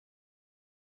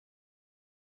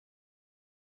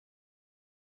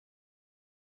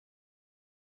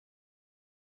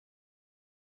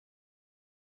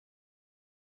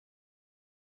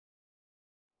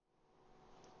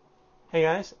Hey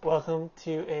guys, welcome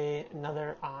to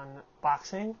another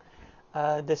unboxing.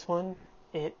 This one,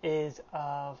 it is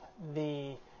of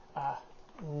the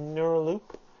Nuraloop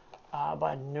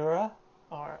by Nura,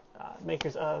 or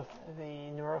makers of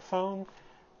the Nura phone.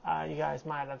 You guys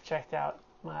might have checked out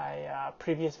my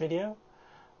previous video,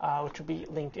 which will be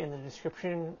linked in the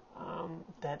description,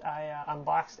 that I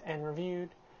unboxed and reviewed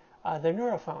the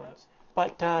Nura phones.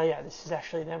 But yeah, this is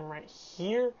actually them right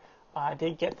here. I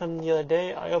did get them the other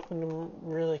day. I opened them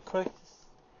really quick,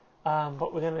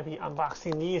 but we're going to be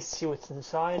unboxing these, see what's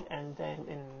inside, and then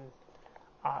in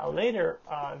a later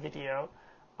video,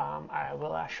 I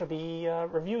will actually be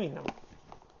reviewing them.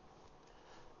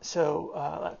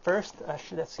 So first,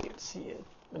 let's see it.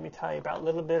 Let me tell you about a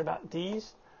little bit about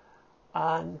these.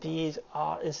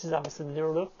 This is obviously the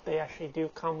Nuraloop. They actually do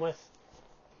come with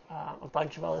a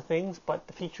bunch of other things, but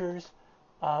the features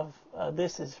of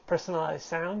this is personalized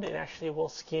sound. It actually will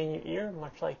scan your ear,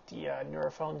 much like the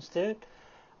Nuraphones did,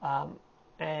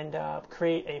 and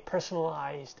create a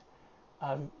personalized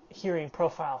hearing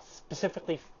profile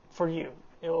specifically for you.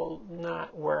 It will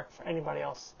not work for anybody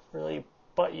else really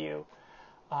but you.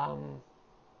 And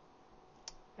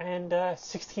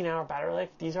 16-hour battery life.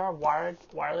 These are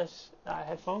wireless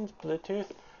headphones,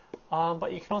 Bluetooth,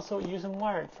 but you can also use them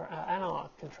wired for analog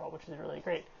control, which is really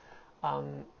great.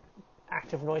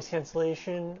 Active noise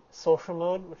cancellation, social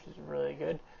mode, which is really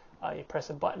good. You press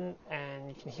a button and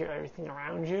you can hear everything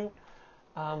around you.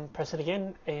 Press it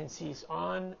again, ANC's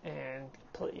on, and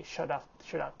completely shut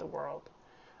out the world.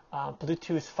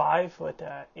 Bluetooth 5 with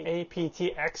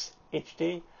aptX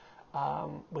HD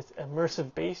with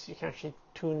immersive bass. You can actually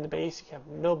tune the bass. You can have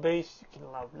no bass. You can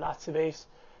allow lots of bass,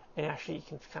 and actually you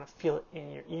can kind of feel it in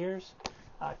your ears.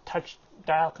 Touch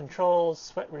dial controls,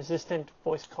 sweat resistant,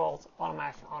 voice calls,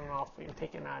 automatic on and off when you're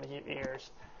taking it out of your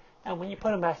ears. And when you put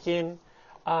them back in,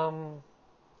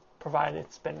 provided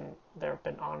they've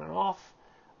been on and off,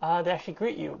 they actually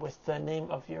greet you with the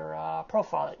name of your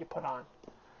profile that you put on.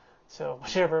 So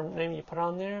whichever name you put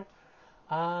on there,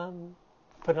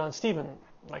 put it on Steven.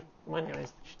 Like my name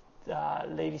is,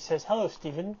 lady says, "Hello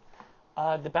Steven,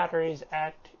 the battery is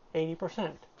at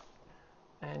 80%.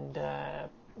 And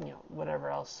whatever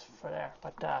else for there.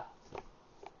 But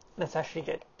let's actually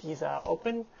get these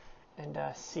open and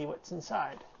see what's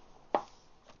inside.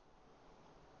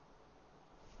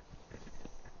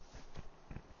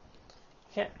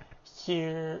 Okay,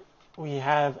 here we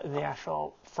have the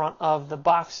actual front of the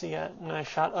box. You got a nice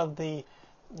shot of the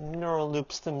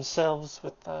Nuraloops themselves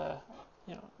with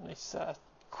nice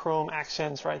chrome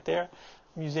accents right there.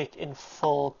 Music in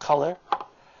full color.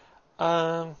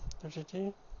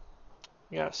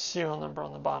 You got a serial number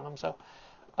on the bottom, so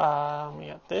we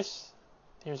got this.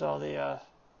 Here's all the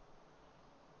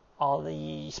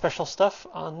special stuff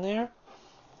on there.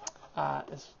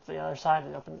 This is the other side.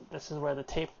 This is where the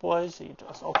tape was. So you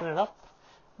just open it up.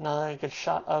 Another good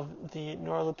shot of the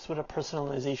Nuraloops with a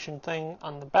personalization thing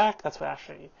on the back. That's what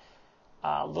actually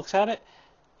looks at it,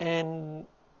 and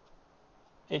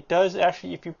it does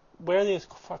actually. If you wear these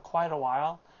for quite a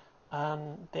while,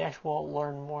 they actually will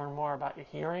learn more and more about your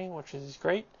hearing, which is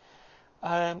great.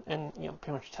 And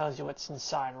pretty much tells you what's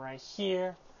inside right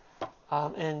here.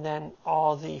 And then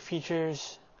all the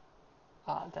features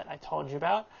that I told you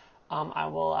about. I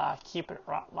will keep it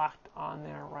locked on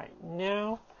there right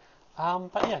now.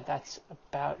 But yeah, that's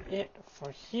about it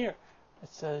for here.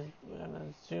 We're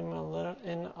gonna zoom a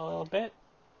little bit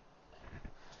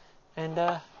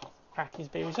and crack these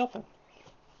babies open.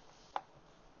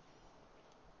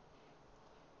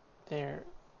 There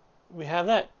we have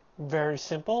that. Very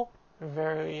simple,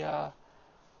 very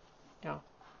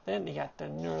then you got the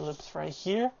Nuraloops right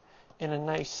here in a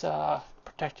nice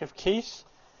protective case.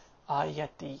 You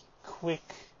got the quick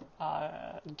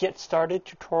get started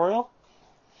tutorial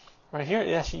right here.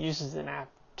 It actually uses an app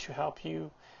to help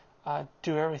you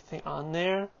do everything on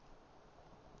there.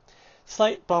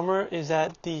 Slight bummer is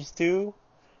that these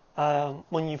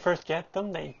when you first get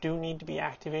them, they do need to be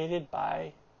activated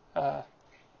by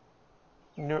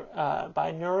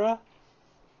Nura,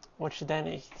 which then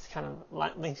it kind of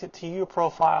links it to your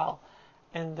profile,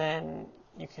 and then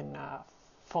you can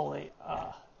fully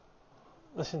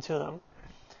listen to them.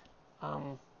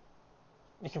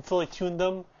 You can fully tune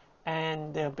them,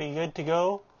 and they'll be good to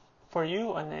go for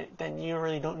you. And then you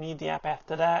really don't need the app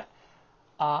after that.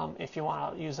 If you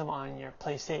want to use them on your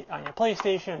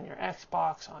PlayStation, your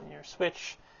Xbox, on your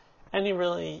Switch, any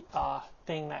really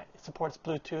thing that supports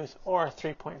Bluetooth or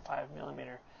 3.5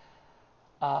 millimeter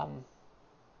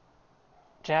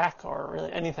jack, or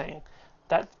really anything,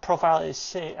 that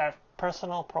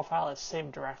personal profile is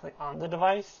saved directly on the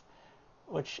device,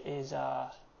 which is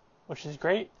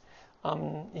great.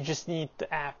 You just need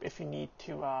the app if you need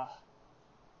to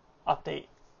update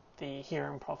the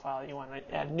hearing profile. You want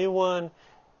to add a new one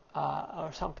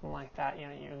or something like that. You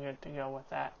know, you're good to go with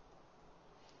that.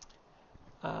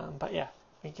 But yeah,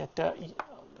 we get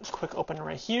this quick open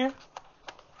right here.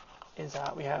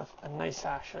 We have a nice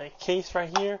actually case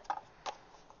right here.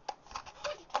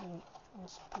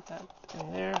 Let's put that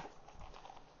in there.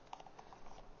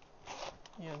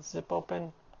 Yeah, zip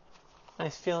open.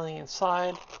 Nice feeling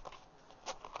inside.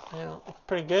 You know, it's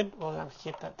pretty good. We're gonna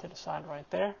keep that to the side right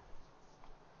there.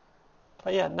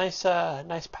 But yeah, nice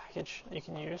package you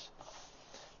can use.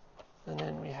 And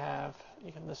then we have,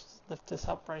 you can just lift this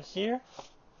up right here.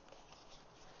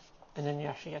 And then you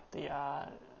actually get the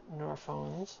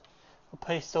Earphones. We'll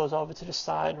place those over to the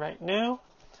side right now.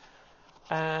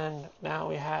 And now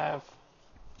we have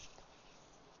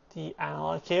the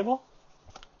analog cable,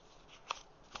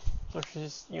 which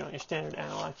is, you know, your standard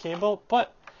analog cable,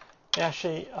 but it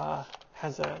actually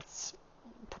has a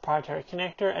proprietary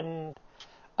connector and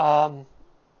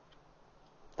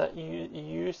that you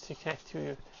use to connect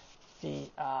to the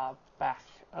back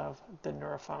of the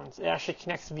Nuraphones. It actually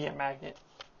connects via magnet.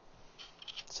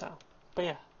 So, but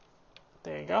yeah,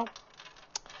 there you go.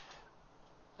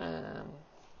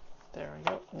 There we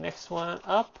go. Next one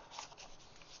up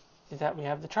is that we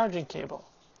have the charging cable.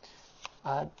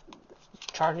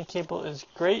 Charging cable is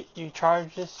great. You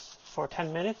charge this for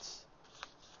 10 minutes,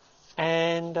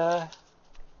 and doesn't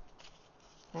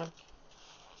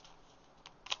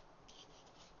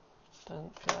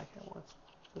feel like it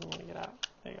doesn't want to get out.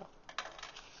 There you go.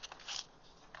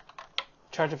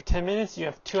 Charge it for 10 minutes. You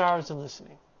have 2 hours of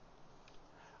listening.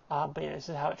 But yeah, this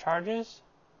is how it charges.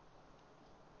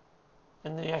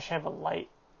 And then you actually have a light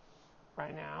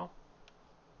right now.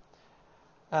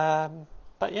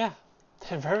 But yeah,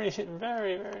 very,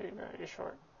 very, very, very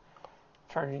short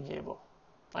charging cable.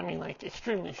 I mean, like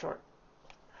extremely short.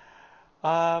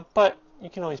 But you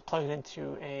can always plug it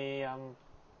into a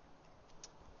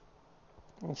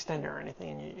extender or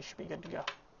anything, and you should be good to go.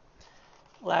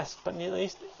 Last but not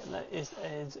least is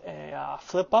a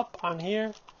flip up on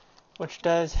here, which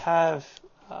does have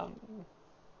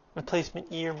replacement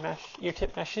ear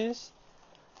tip meshes.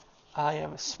 You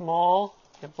have a small,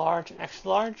 you have large, and extra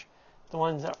large. The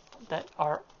ones that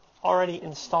are already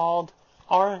installed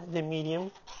are the medium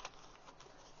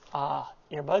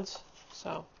earbuds.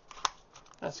 So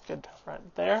that's good right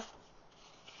there.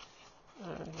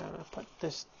 I'm gonna put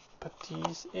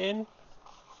these in.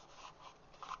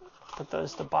 Put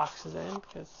the boxes in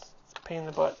because it's a pain in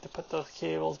the butt to put those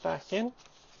cables back in.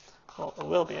 Well, it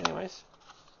will be anyways.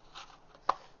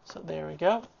 So there we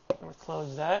go. I'm going to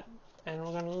close that, and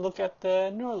we're going to look at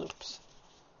the Nuraloops.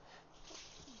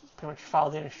 Pretty much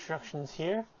follow the instructions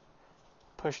here.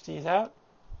 Push these out.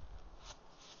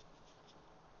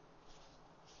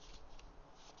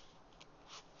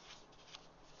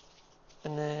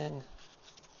 And then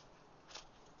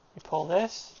you pull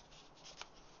this,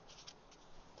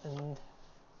 and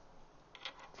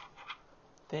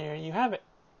there you have it.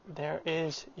 There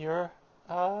is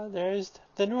there's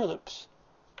the Nuraloops.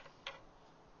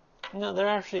 Now, there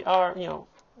actually are, you know,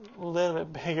 a little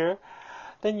bit bigger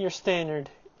than your standard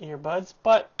earbuds,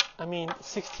 but I mean,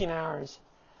 16 hours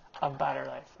of battery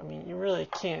life. I mean, you really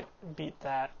can't beat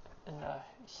that. And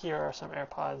here are some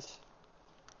AirPods.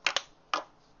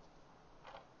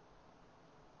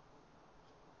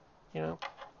 You know,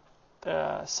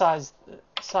 the size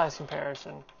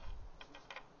comparison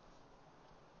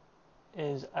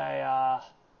is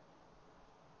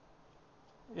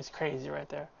crazy right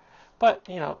there. But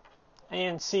you know,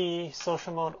 ANC,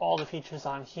 social mode, all the features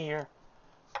on here.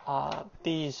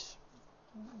 These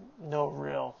no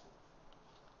real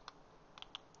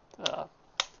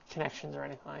connections or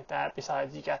anything like that.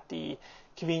 Besides, you got the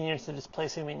convenience to just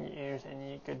place them in your ears and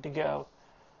you're good to go.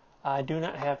 I do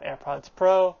not have AirPods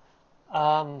Pro.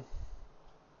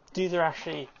 These are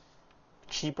actually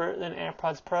cheaper than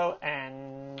AirPods Pro,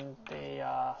 and they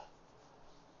I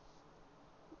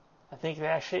think they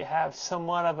actually have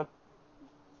somewhat of a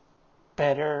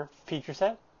better feature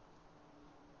set.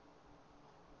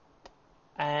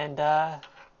 And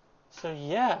so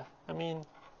yeah, I mean,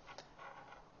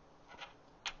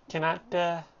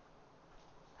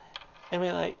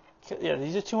 like, yeah,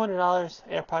 these are $200.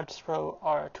 AirPods Pro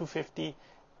are $250.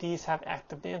 These have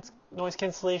active noise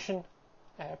cancellation.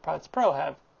 AirPods Pro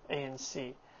have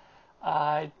ANC.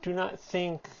 I do not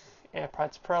think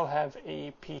AirPods Pro have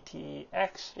a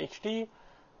PTX HD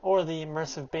or the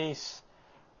immersive bass,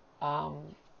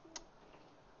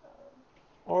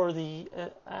 or the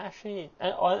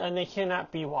and they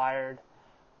cannot be wired,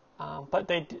 but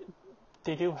they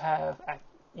do have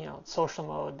social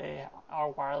mode. They are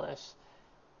wireless.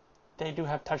 They do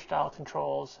have touch dial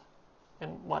controls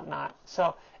and whatnot.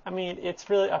 So, I mean, it's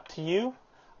really up to you.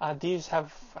 These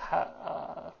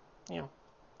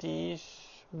these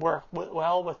work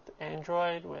well with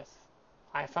Android, with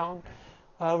iPhone,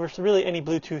 with really any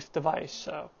Bluetooth device.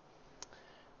 So,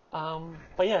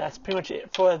 but yeah, that's pretty much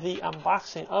it for the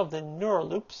unboxing of the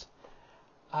Nuraloops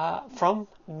from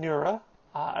Nura.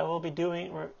 I will be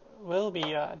doing a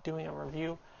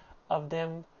review of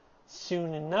them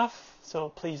soon enough, so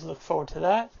please look forward to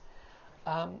that.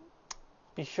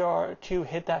 Be sure to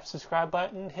hit that subscribe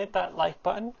button, hit that like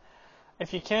button.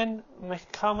 If you can, make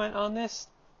a comment on this.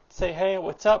 Say, hey,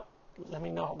 what's up? Let me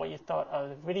know what you thought of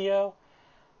the video.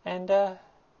 And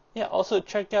yeah, also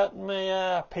check out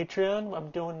my Patreon. I'm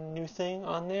doing a new thing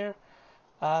on there.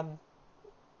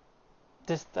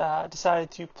 Just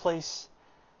decided to place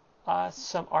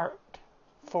some art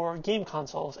for game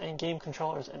consoles and game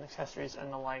controllers and accessories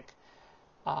and the like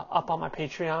up on my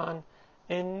Patreon.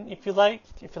 And if you like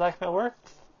my work,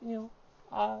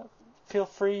 feel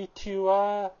free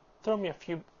to throw me a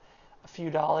few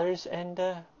dollars, and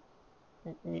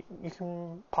you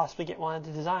can possibly get one of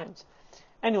the designs.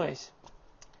 Anyways,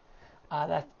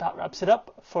 that about wraps it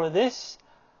up for this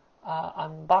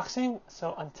unboxing.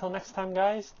 So until next time,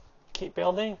 guys, keep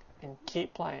building and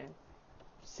keep playing.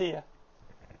 See ya.